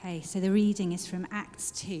Okay, so the reading is from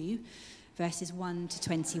Acts 2, verses 1 to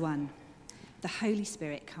 21. The Holy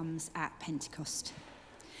Spirit comes at Pentecost.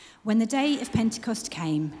 When the day of Pentecost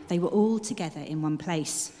came, they were all together in one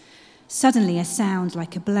place. Suddenly a sound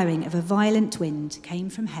like a blowing of a violent wind came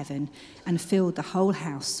from heaven and filled the whole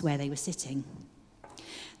house where they were sitting.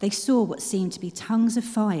 They saw what seemed to be tongues of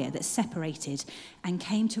fire that separated and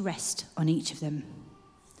came to rest on each of them.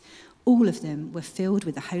 All of them were filled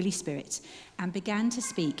with the Holy Spirit and began to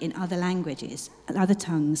speak in other languages and other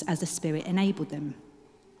tongues as the Spirit enabled them.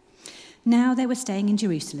 Now they were staying in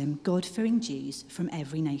Jerusalem, God-fearing Jews from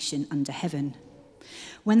every nation under heaven.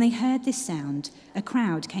 When they heard this sound, a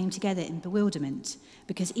crowd came together in bewilderment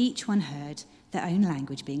because each one heard their own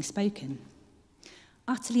language being spoken.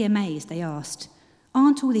 Utterly amazed, they asked,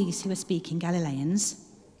 "Aren't all these who are speaking Galileans?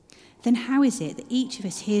 Then how is it that each of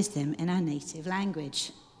us hears them in our native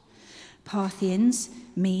language?" Parthians,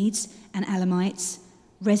 Medes and Elamites,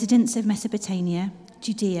 residents of Mesopotamia,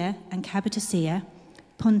 Judea and Cappadocia,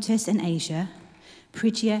 Pontus and Asia,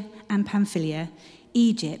 Phrygia and Pamphylia,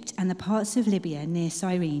 Egypt and the parts of Libya near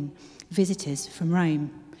Cyrene, visitors from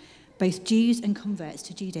Rome, both Jews and converts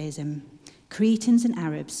to Judaism, Cretans and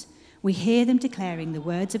Arabs, we hear them declaring the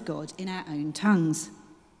words of God in our own tongues.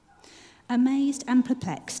 Amazed and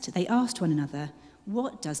perplexed, they asked one another,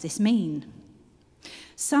 "What does this mean?"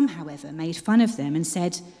 Some, however, made fun of them and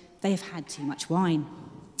said, "They have had too much wine."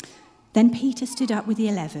 Then Peter stood up with the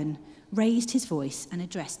 11, raised his voice and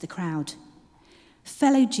addressed the crowd.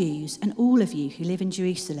 "Fellow Jews and all of you who live in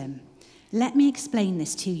Jerusalem, let me explain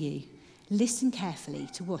this to you. Listen carefully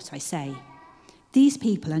to what I say. These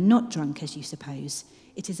people are not drunk as you suppose.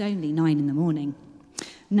 It is only 9 a.m.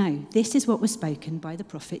 No, this is what was spoken by the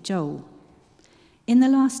prophet Joel. In the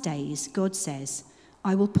last days, God says,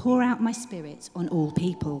 I will pour out my spirit on all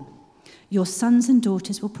people. Your sons and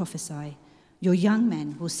daughters will prophesy. Your young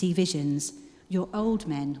men will see visions. Your old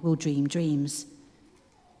men will dream dreams.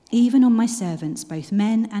 Even on my servants, both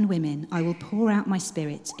men and women, I will pour out my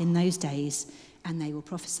spirit in those days, and they will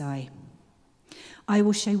prophesy. I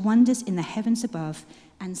will show wonders in the heavens above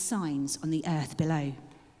and signs on the earth below,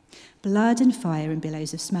 blood and fire and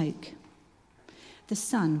billows of smoke. The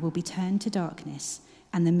sun will be turned to darkness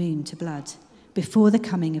and the moon to blood, before the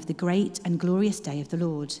coming of the great and glorious day of the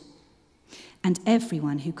Lord. And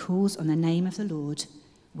everyone who calls on the name of the Lord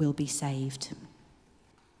will be saved.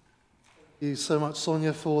 Thank you so much,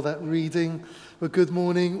 Sonia, for that reading. Well, good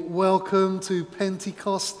morning. Welcome to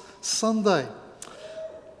Pentecost Sunday.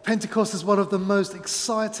 Pentecost is one of the most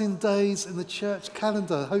exciting days in the church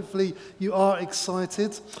calendar. Hopefully you are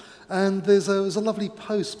excited. And there's a lovely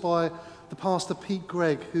post by the pastor Pete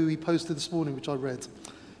Gregg, who he posted this morning, which I read.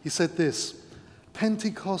 He said this: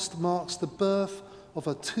 Pentecost marks the birth of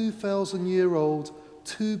a 2,000-year-old,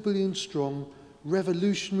 2 billion strong,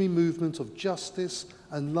 revolutionary movement of justice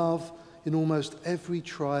and love in almost every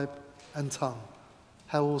tribe and tongue.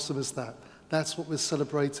 How awesome is that? That's what we're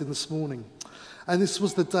celebrating this morning. And this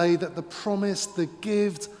was the day that the promise, the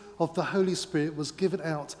gift of the Holy Spirit was given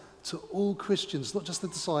out to all Christians, not just the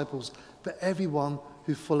disciples, but everyone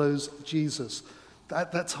who follows Jesus.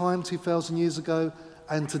 At that time, 2,000 years ago,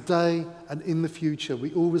 and today and in the future,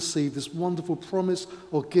 we all receive this wonderful promise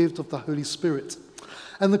or gift of the Holy Spirit.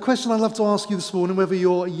 And the question I'd love to ask you this morning, whether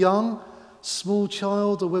you're young, small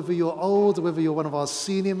child, or whether you're old, or whether you're one of our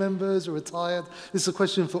senior members or retired, this is a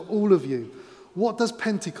question for all of you. What does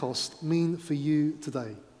Pentecost mean for you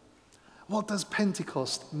today? What does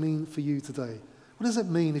Pentecost mean for you today? What does it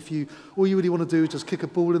mean if all you really want to do is just kick a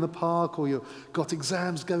ball in the park, or you've got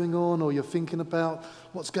exams going on, or you're thinking about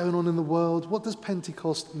what's going on in the world? What does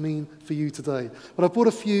Pentecost mean for you today? But I've brought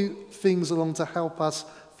a few things along to help us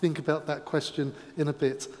think about that question in a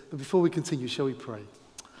bit. But before we continue, shall we pray?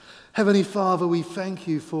 Heavenly Father, we thank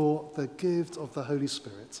you for the gift of the Holy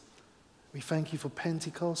Spirit. We thank you for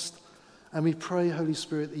Pentecost, and we pray, Holy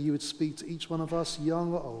Spirit, that you would speak to each one of us,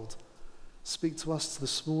 young or old. Speak to us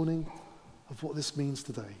this morning of what this means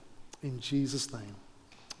today. In Jesus' name,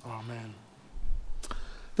 amen.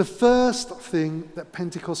 The first thing that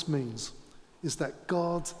Pentecost means is that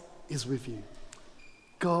God is with you.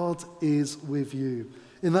 God is with you.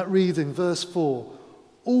 In that reading, verse 4,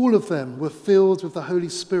 all of them were filled with the Holy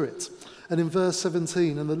Spirit. And in verse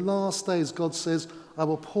 17, in the last days, God says, I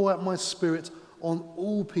will pour out my Spirit on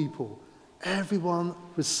all people. Everyone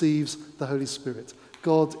receives the Holy Spirit.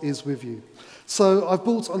 God is with you. So I've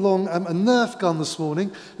brought along a Nerf gun this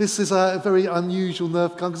morning. This is a very unusual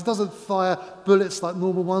Nerf gun because it doesn't fire bullets like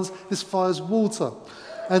normal ones. This fires water.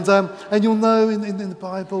 And you'll know in the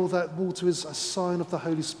Bible that water is a sign of the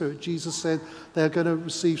Holy Spirit. Jesus said they are going to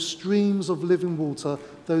receive streams of living water,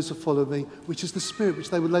 those who follow me, which is the Spirit, which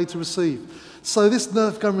they would later receive. So this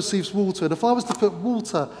Nerf gun receives water. And if I was to put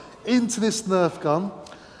water into this Nerf gun,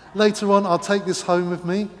 later on I'll take this home with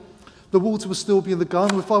me. The water will still be in the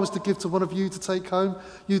gun. If I was to give to one of you to take home,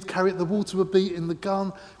 you'd carry it. The water would be in the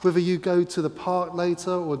gun. Whether you go to the park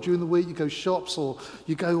later or during the week, you go shops or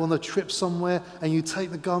you go on a trip somewhere and you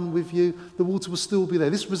take the gun with you, the water will still be there.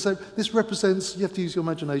 This represents, you have to use your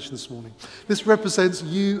imagination this morning. This represents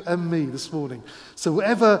you and me this morning. So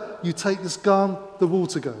wherever you take this gun, the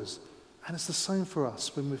water goes. And it's the same for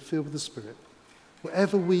us when we're filled with the Spirit.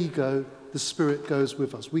 Wherever we go, the Spirit goes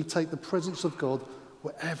with us. We take the presence of God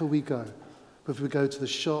wherever we go, whether we go to the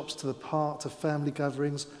shops, to the park, to family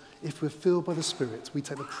gatherings. If we're filled by the Spirit, we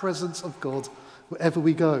take the presence of God wherever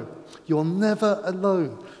we go. You're never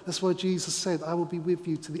alone. That's why Jesus said, I will be with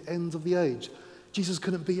you to the end of the age. Jesus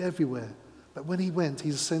couldn't be everywhere. But when he went, he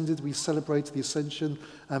ascended. We celebrated the ascension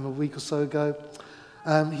a week or so ago.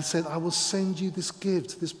 He said, I will send you this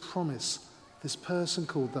gift, this promise, this person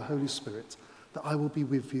called the Holy Spirit, that I will be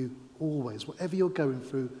with you always. Whatever you're going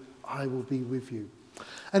through, I will be with you.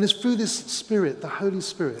 And it's through this Spirit, the Holy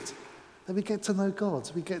Spirit, that we get to know God.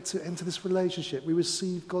 We get to enter this relationship. We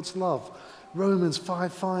receive God's love. Romans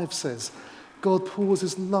 5:5 says, God pours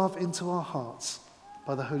his love into our hearts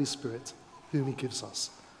by the Holy Spirit, whom he gives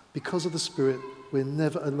us. Because of the Spirit, we're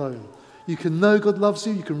never alone. You can know God loves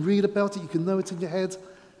you. You can read about it. You can know it in your head.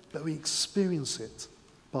 But we experience it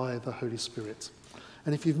by the Holy Spirit.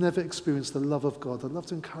 And if you've never experienced the love of God, I'd love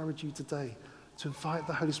to encourage you today to invite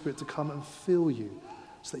the Holy Spirit to come and fill you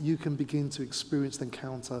so that you can begin to experience and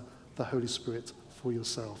encounter the Holy Spirit for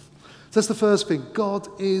yourself. So that's the first thing. God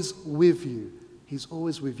is with you. He's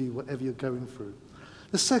always with you, whatever you're going through.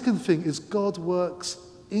 The second thing is God works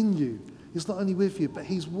in you. He's not only with you, but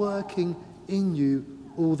he's working in you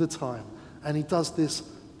all the time. And he does this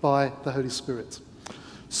by the Holy Spirit.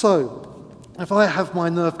 So, if I have my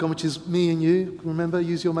Nerf gun, which is me and you, remember,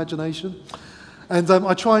 use your imagination, and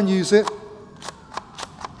I try and use it,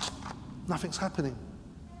 nothing's happening.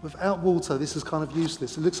 Without water, this is kind of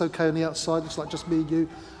useless. It looks okay on the outside, looks like just me and you,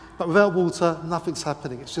 but without water, nothing's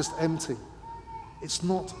happening. It's just empty. It's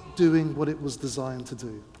not doing what it was designed to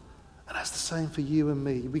do. And that's the same for you and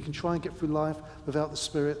me. We can try and get through life without the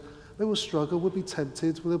Spirit. We will struggle, we'll be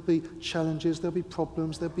tempted, there'll be challenges, there'll be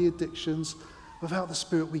problems, there'll be addictions. Without the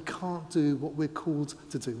Spirit, we can't do what we're called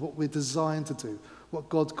to do, what we're designed to do, what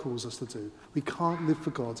God calls us to do. We can't live for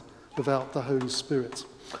God without the Holy Spirit.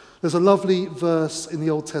 There's a lovely verse in the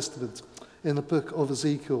Old Testament, in the book of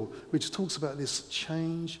Ezekiel, which talks about this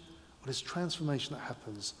change, or this transformation that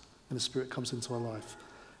happens when the Spirit comes into our life.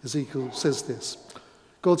 Ezekiel says this,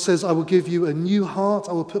 God says, I will give you a new heart,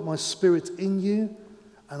 I will put my Spirit in you,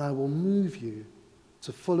 and I will move you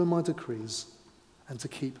to follow my decrees and to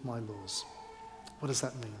keep my laws. What does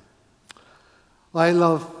that mean? I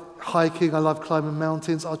love hiking, I love climbing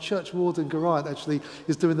mountains. Our church warden, Geraint, actually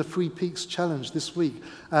is doing the 3 Peaks Challenge this week.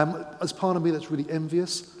 As part of me that's really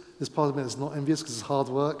envious. There's part of me that's not envious because it's hard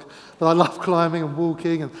work. But I love climbing and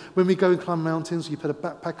walking. And when we go and climb mountains, you put a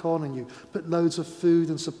backpack on and you put loads of food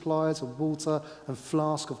and supplies and water and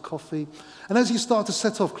flask of coffee. And as you start to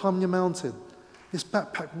set off climbing your mountain, this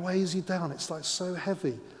backpack weighs you down. It's like so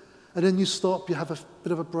heavy. And then you stop, you have a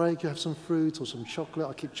bit of a break, you have some fruit or some chocolate.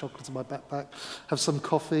 I keep chocolate in my backpack. Have some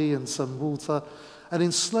coffee and some water. And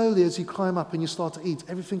then slowly as you climb up and you start to eat,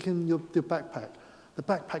 everything in your backpack, the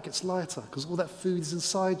backpack gets lighter because all that food is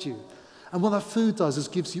inside you. And what that food does is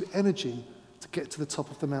gives you energy to get to the top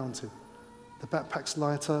of the mountain. The backpack's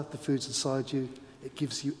lighter, the food's inside you. It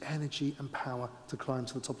gives you energy and power to climb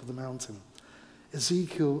to the top of the mountain.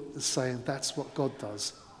 Ezekiel is saying that's what God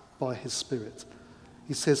does by his Spirit.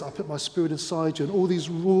 He says, I put my Spirit inside you, and all these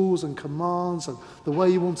rules and commands and the way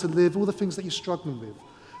you want to live, all the things that you're struggling with,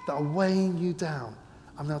 that are weighing you down,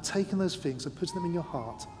 I'm now taking those things and putting them in your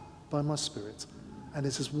heart by my Spirit. And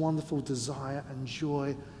there's this wonderful desire and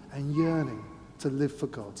joy and yearning to live for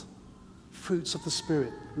God. Fruits of the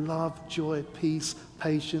Spirit, love, joy, peace,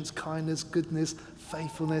 patience, kindness, goodness,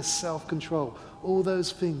 faithfulness, self-control. All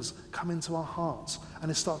those things come into our hearts and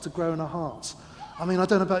they start to grow in our hearts. I mean, I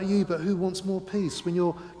don't know about you, but who wants more peace when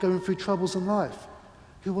you're going through troubles in life?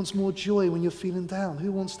 Who wants more joy when you're feeling down?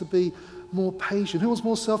 Who wants to be more patient? Who wants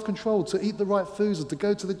more self-control, to eat the right foods and to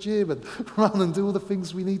go to the gym and run and do all the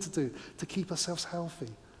things we need to do to keep ourselves healthy?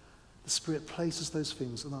 The Spirit places those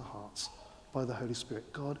things in our hearts by the Holy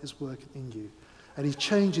Spirit. God is working in you, and he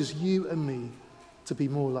changes you and me to be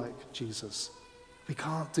more like Jesus. We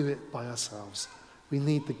can't do it by ourselves. We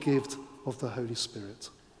need the gift of the Holy Spirit.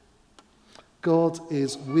 God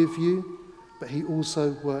is with you, but he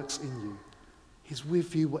also works in you. He's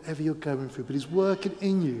with you whatever you're going through, but he's working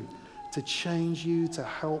in you to change you, to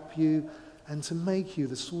help you, and to make you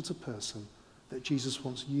the sort of person that Jesus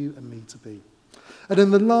wants you and me to be. And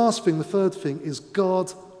then the last thing, the third thing, is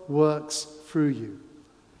God works through you.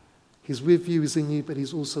 He's with you, he's in you, but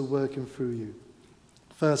he's also working through you.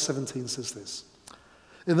 Verse 17 says this.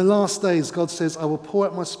 In the last days, God says, I will pour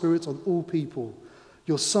out my spirit on all people.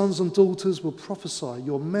 Your sons and daughters will prophesy.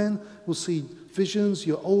 Your men will see visions.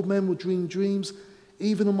 Your old men will dream dreams.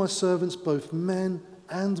 Even on my servants, both men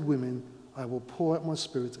and women, I will pour out my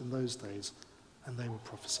spirit in those days, and they will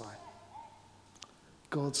prophesy.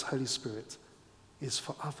 God's Holy Spirit is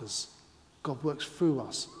for others. God works through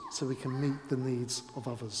us so we can meet the needs of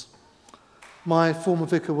others. My former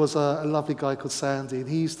vicar was a lovely guy called Sandy, and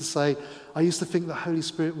he used to say, I used to think the Holy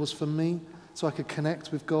Spirit was for me so I could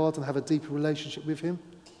connect with God and have a deeper relationship with him,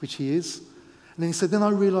 which he is. And then he said, then I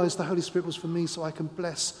realized the Holy Spirit was for me so I can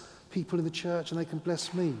bless people in the church and they can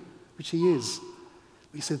bless me, which he is.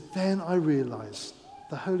 But he said, then I realized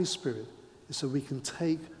the Holy Spirit is so we can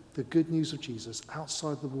take the good news of Jesus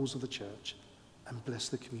outside the walls of the church and bless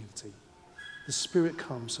the community. The Spirit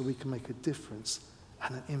comes so we can make a difference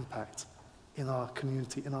and an impact in our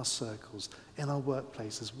community, in our circles, in our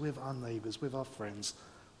workplaces, with our neighbours, with our friends,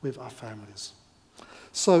 with our families.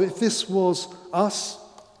 So if this was us,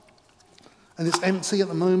 and it's empty at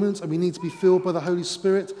the moment, and we need to be filled by the Holy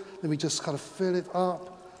Spirit, then we just kind of fill it up.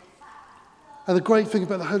 And the great thing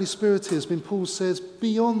about the Holy Spirit is, when Paul says,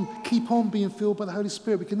 keep on being filled by the Holy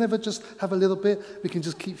Spirit. We can never just have a little bit. We can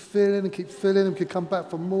just keep filling, and we can come back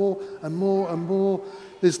for more and more and more.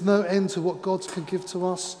 There's no end to what God can give to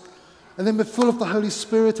us. And then we're full of the Holy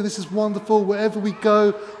Spirit, and this is wonderful. Wherever we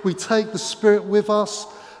go, we take the Spirit with us,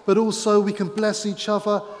 but also we can bless each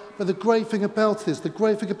other. But the great thing about this, the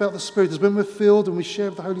great thing about the Spirit is when we're filled and we share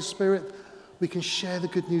with the Holy Spirit, we can share the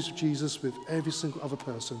good news of Jesus with every single other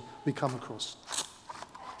person we come across.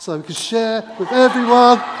 So we can share with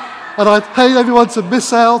everyone, and I'd hate everyone to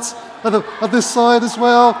miss out at this side as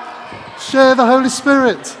well. Share the Holy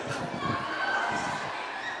Spirit.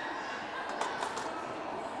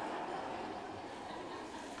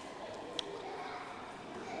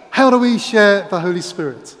 How do we share the Holy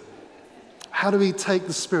Spirit? How do we take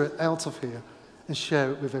the Spirit out of here and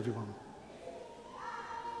share it with everyone?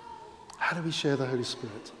 How do we share the Holy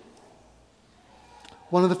Spirit?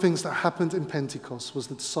 One of the things that happened in Pentecost was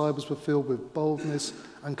the disciples were filled with boldness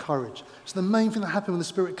and courage. So the main thing that happened when the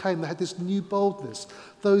Spirit came, they had this new boldness.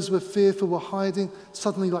 Those who were fearful, were hiding.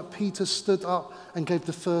 Suddenly, like Peter, stood up and gave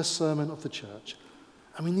the first sermon of the church.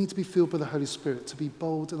 And we need to be filled by the Holy Spirit to be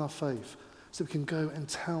bold in our faith, so we can go and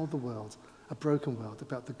tell the world, a broken world,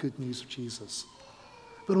 about the good news of Jesus.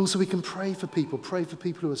 But also we can pray for people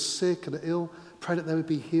who are sick and are ill, pray that they would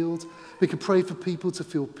be healed. We can pray for people to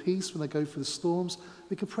feel peace when they go through the storms.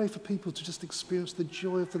 We can pray for people to just experience the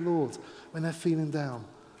joy of the Lord when they're feeling down.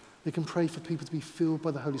 We can pray for people to be filled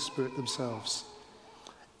by the Holy Spirit themselves.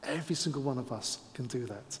 Every single one of us can do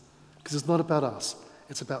that. Because it's not about us,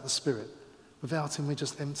 it's about the Spirit. Without him, we're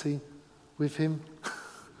just empty. With him,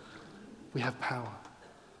 we have power.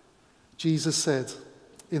 Jesus said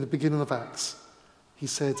in the beginning of Acts, he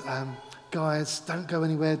said, guys, don't go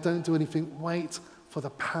anywhere, don't do anything, wait for the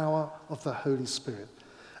power of the Holy Spirit.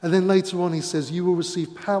 And then later on he says, you will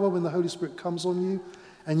receive power when the Holy Spirit comes on you,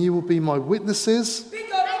 and you will be my witnesses.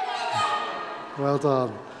 Well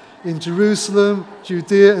done. In Jerusalem,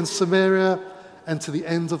 Judea and Samaria, and to the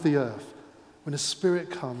end of the earth. When the Spirit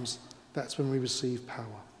comes, that's when we receive power.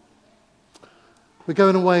 We're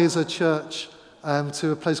going away as a church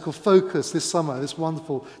to a place called Focus this summer. It's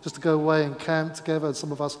wonderful just to go away and camp together. And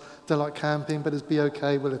some of us don't like camping, but it's be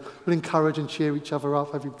okay. We'll encourage and cheer each other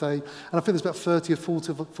up every day. And I think there's about 30 or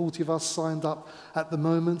 40 of us signed up at the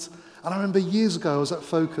moment. And I remember years ago I was at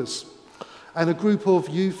Focus, and a group of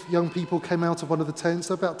young people came out of one of the tents.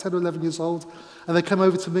 They're about 10 or 11 years old. And they came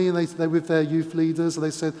over to me, and they were with their youth leaders, and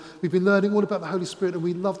they said, we've been learning all about the Holy Spirit, and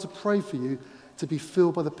we'd love to pray for you to be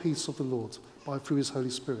filled by the peace of the Lord, through his Holy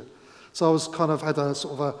Spirit. So I was had a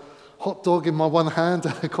sort of a hot dog in my one hand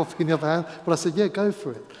and a coffee in the other hand. But I said, yeah, go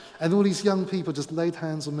for it. And all these young people just laid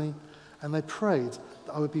hands on me, and they prayed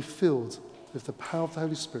that I would be filled with the power of the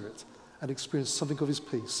Holy Spirit and experience something of his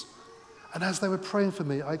peace. And as they were praying for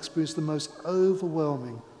me, I experienced the most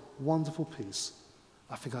overwhelming, wonderful peace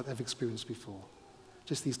I think I'd ever experienced before.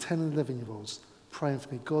 Just these 10 and 11-year-olds praying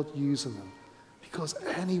for me, God using them. Because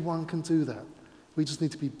anyone can do that. We just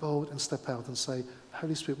need to be bold and step out and say,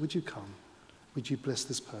 Holy Spirit, would you come? Would you bless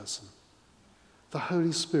this person? The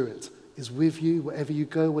Holy Spirit is with you wherever you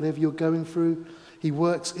go, whatever you're going through. He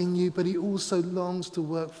works in you, but he also longs to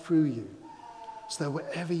work through you, so that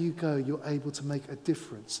wherever you go, you're able to make a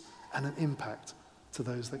difference and an impact to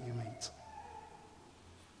those that you meet.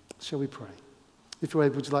 Shall we pray? If you're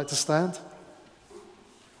able, would you like to stand?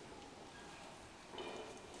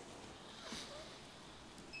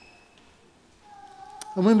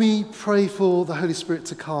 And when we pray for the Holy Spirit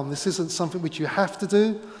to come, this isn't something which you have to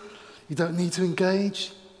do. You don't need to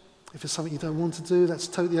engage. If it's something you don't want to do, that's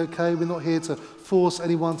totally okay. We're not here to force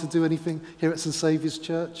anyone to do anything here at St. Saviour's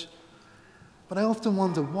Church. But I often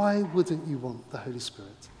wonder, why wouldn't you want the Holy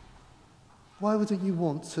Spirit? Why wouldn't you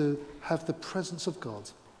want to have the presence of God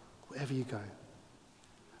wherever you go?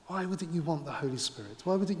 Why wouldn't you want the Holy Spirit?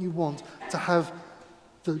 Why wouldn't you want to have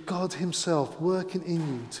the God himself working in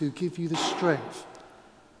you to give you the strength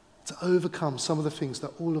to overcome some of the things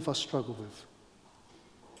that all of us struggle with?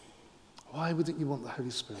 Why wouldn't you want the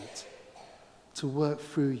Holy Spirit to work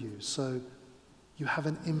through you so you have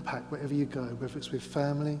an impact wherever you go, whether it's with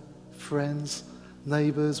family, friends,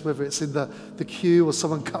 neighbours, whether it's in the queue or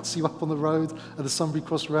someone cuts you up on the road at the Sunbury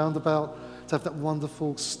Cross roundabout, to have that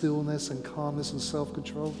wonderful stillness and calmness and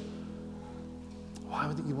self-control? Why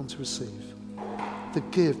wouldn't you want to receive the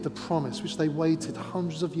gift, the promise, which they waited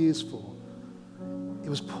hundreds of years for? It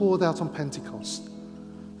was poured out on Pentecost.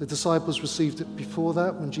 The disciples received it before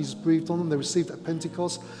that when Jesus breathed on them. They received it at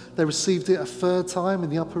Pentecost. They received it a third time in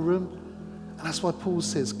the upper room. And that's why Paul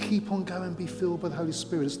says, keep on going, be filled by the Holy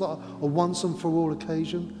Spirit. It's not a once and for all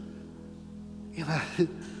occasion. You know,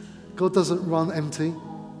 God doesn't run empty.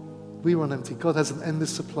 We run empty. God has an endless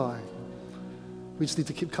supply. We just need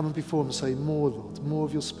to keep coming before him and say, more, Lord, more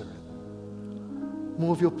of your Spirit,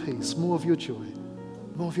 more of your peace, more of your joy,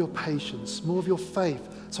 more of your patience, more of your faith,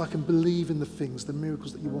 so I can believe in the things, the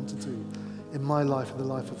miracles that you want to do in my life and the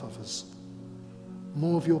life of others.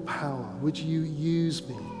 More of your power. Would you use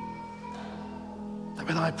me? That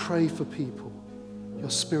when I pray for people, your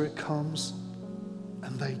Spirit comes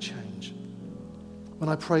and they change. When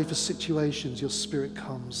I pray for situations, your Spirit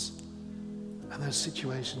comes and those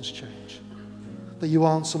situations change. That you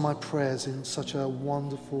answer my prayers in such a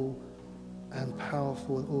wonderful and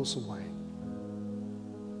powerful and awesome way.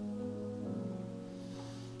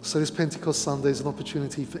 So this Pentecost Sunday is an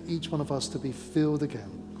opportunity for each one of us to be filled again.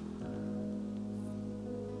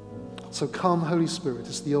 So come, Holy Spirit.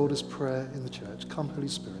 It's the oldest prayer in the church. Come, Holy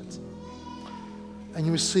Spirit. And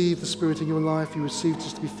you receive the Spirit in your life. You receive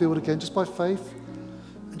just to be filled again, just by faith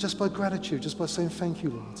and just by gratitude, just by saying, thank you,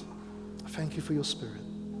 Lord. Thank you for your Spirit.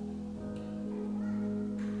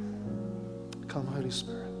 Come, Holy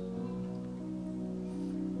Spirit.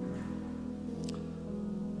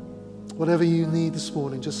 Whatever you need this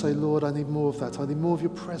morning, just say, Lord, I need more of that. I need more of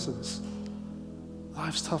your presence.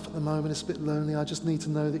 Life's tough at the moment. It's a bit lonely. I just need to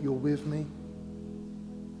know that you're with me.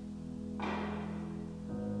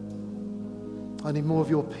 I need more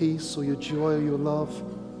of your peace or your joy or your love.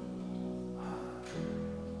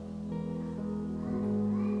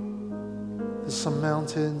 There's some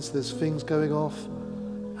mountains. There's things going off.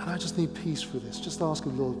 And I just need peace through this. Just ask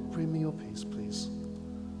him, Lord, bring me your peace, please.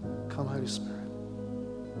 Come, Holy Spirit.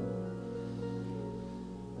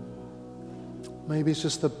 Maybe it's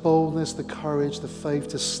just the boldness, the courage, the faith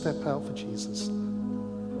to step out for Jesus.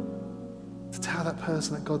 To tell that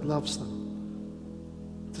person that God loves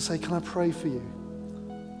them. To say, can I pray for you?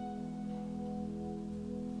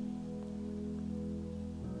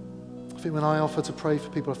 I think when I offer to pray for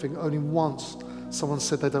people, I think only once someone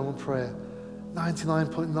said they don't want prayer.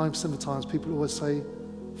 99.9% of the times people always say,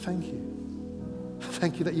 thank you.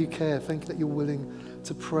 Thank you that you care. Thank you that you're willing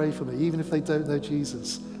to pray for me. Even if they don't know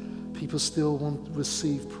Jesus, people still want to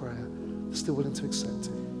receive prayer. They're still willing to accept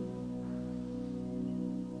it.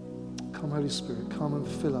 Come, Holy Spirit, come and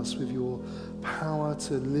fill us with your power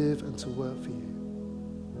to live and to work for you.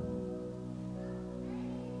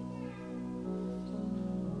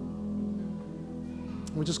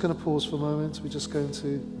 We're just going to pause for a moment. We're just going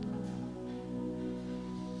to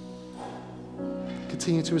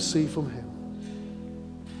continue to receive from him.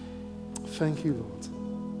 Thank you, Lord.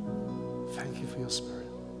 Thank you for your Spirit.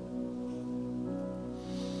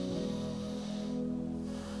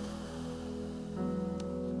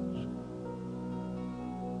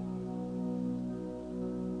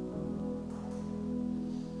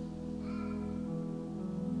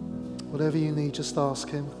 Whatever you need, just ask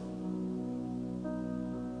him.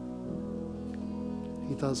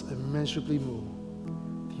 He does immeasurably more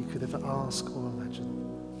than you could ever ask or imagine.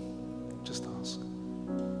 Just ask.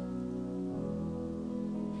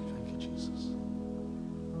 Thank you, Jesus.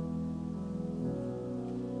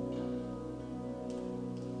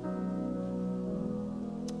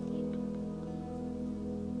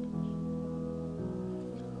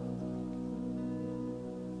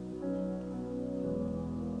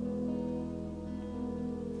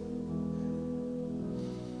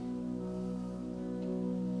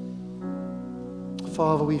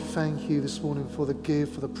 Father, we thank you this morning for the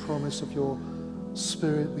gift, for the promise of your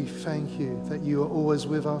Spirit. We thank you that you are always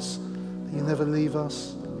with us, that you never leave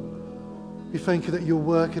us. We thank you that you're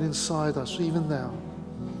working inside us, even now,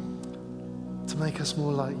 to make us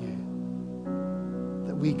more like you,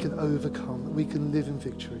 that we can overcome, that we can live in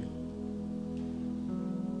victory.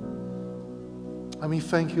 And we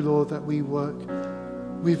thank you, Lord, that we work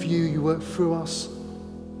with you, you work through us.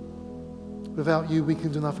 Without you, we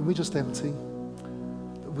can do nothing. We're just empty.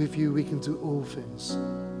 But with you, we can do all things.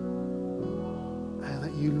 And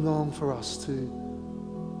that you long for us to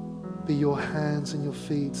be your hands and your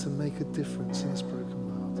feet to make a difference in this broken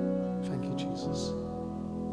world. Thank you, Jesus.